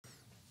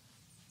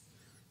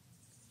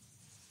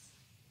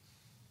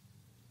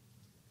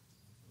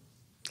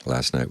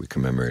Last night we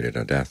commemorated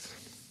a death.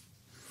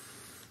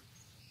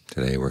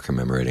 Today we're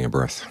commemorating a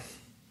birth.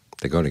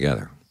 They go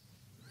together.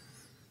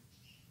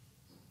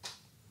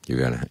 You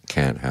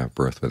can't have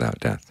birth without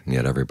death, and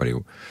yet everybody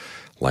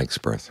likes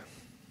birth.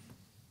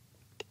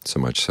 So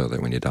much so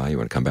that when you die, you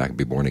want to come back and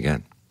be born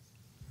again.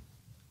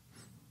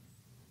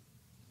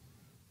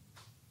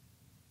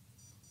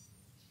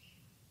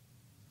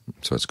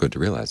 So it's good to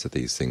realize that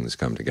these things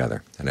come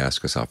together and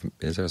ask yourself,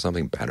 is there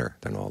something better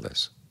than all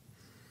this?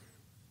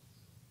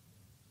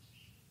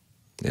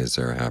 Is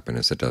there a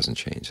happiness that doesn't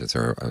change? Is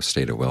there a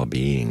state of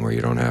well-being where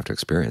you don't have to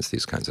experience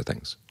these kinds of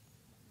things?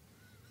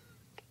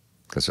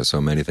 Because there's so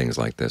many things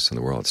like this in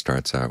the world. It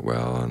starts out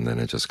well, and then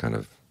it just kind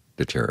of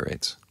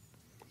deteriorates.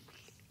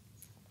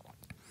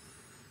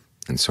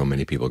 And so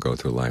many people go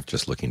through life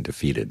just looking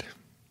defeated.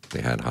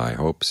 They had high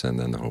hopes, and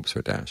then the hopes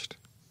are dashed.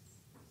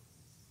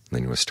 And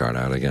then you must start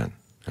out again,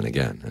 and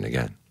again, and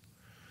again.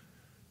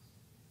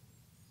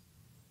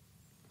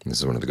 This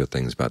is one of the good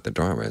things about the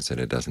Dharma, is that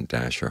it doesn't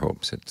dash your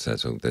hopes. It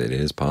says that it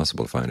is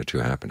possible to find a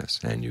true happiness,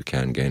 and you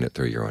can gain it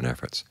through your own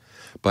efforts.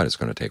 But it's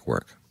going to take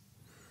work.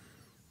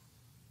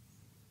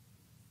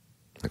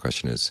 The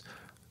question is,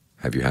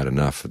 have you had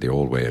enough of the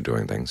old way of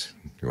doing things?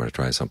 You want to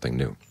try something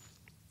new.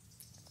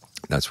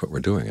 That's what we're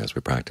doing as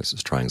we practice,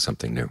 is trying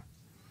something new.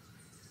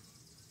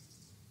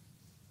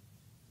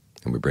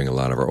 And we bring a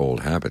lot of our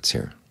old habits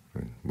here,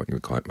 what you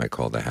might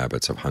call the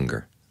habits of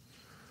hunger,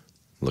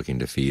 looking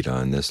to feed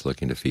on this,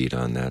 looking to feed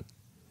on that.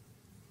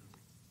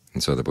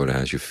 And so the Buddha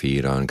has you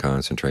feed on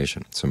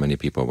concentration. So many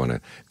people want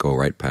to go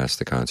right past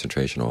the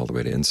concentration all the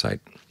way to insight.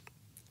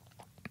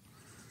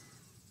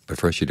 But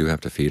first you do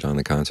have to feed on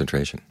the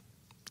concentration.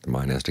 The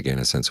mind has to gain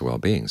a sense of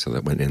well-being so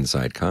that when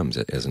insight comes,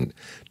 it isn't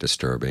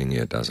disturbing,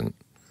 it doesn't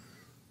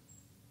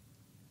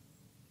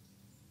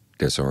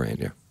disorient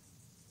you.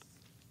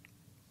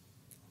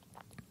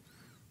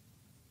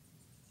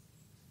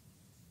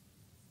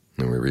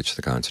 When we reach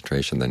the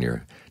concentration, then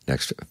your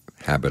next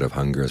habit of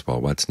hunger is,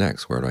 well, what's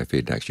next? Where do I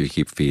feed next? You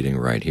keep feeding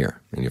right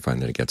here, and you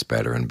find that it gets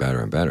better and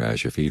better and better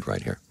as you feed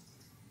right here.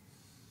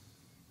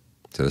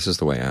 So this is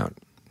the way out,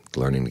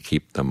 learning to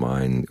keep the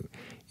mind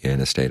in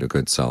a state of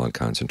good, solid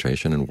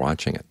concentration and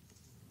watching it,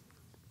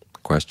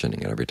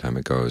 questioning it every time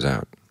it goes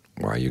out.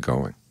 Why are you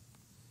going?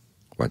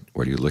 What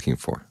are you looking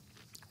for?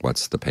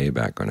 What's the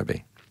payback going to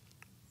be?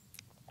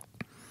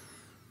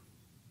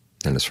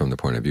 And it's from the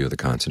point of view of the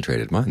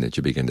concentrated mind that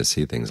you begin to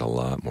see things a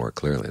lot more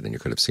clearly than you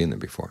could have seen them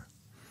before.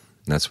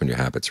 And that's when your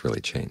habits really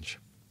change.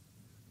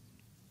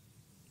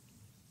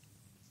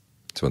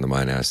 So when the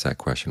mind asks that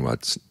question,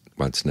 what's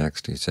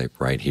next? You say,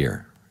 right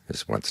here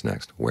is what's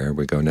next. Where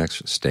we go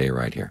next? Stay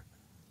right here.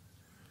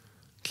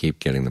 Keep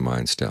getting the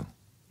mind still.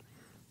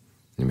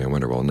 You may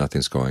wonder, well,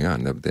 nothing's going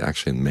on.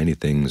 Actually, many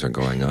things are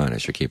going on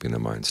as you're keeping the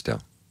mind still.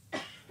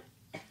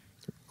 It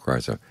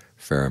requires a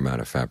fair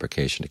amount of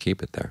fabrication to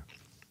keep it there.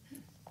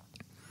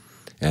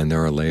 And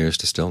there are layers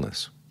to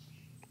stillness.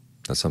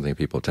 That's something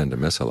people tend to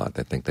miss a lot.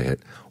 They think they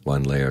hit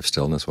one layer of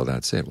stillness, well,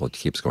 that's it. Well, it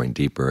keeps going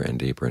deeper and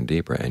deeper and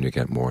deeper, and you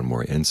get more and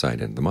more insight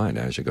into the mind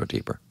as you go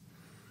deeper.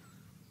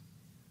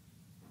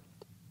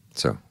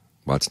 So,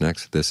 what's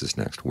next? This is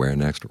next. Where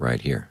next?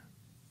 Right here.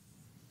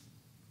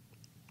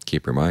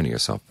 Keep reminding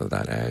yourself of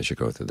that as you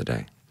go through the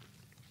day.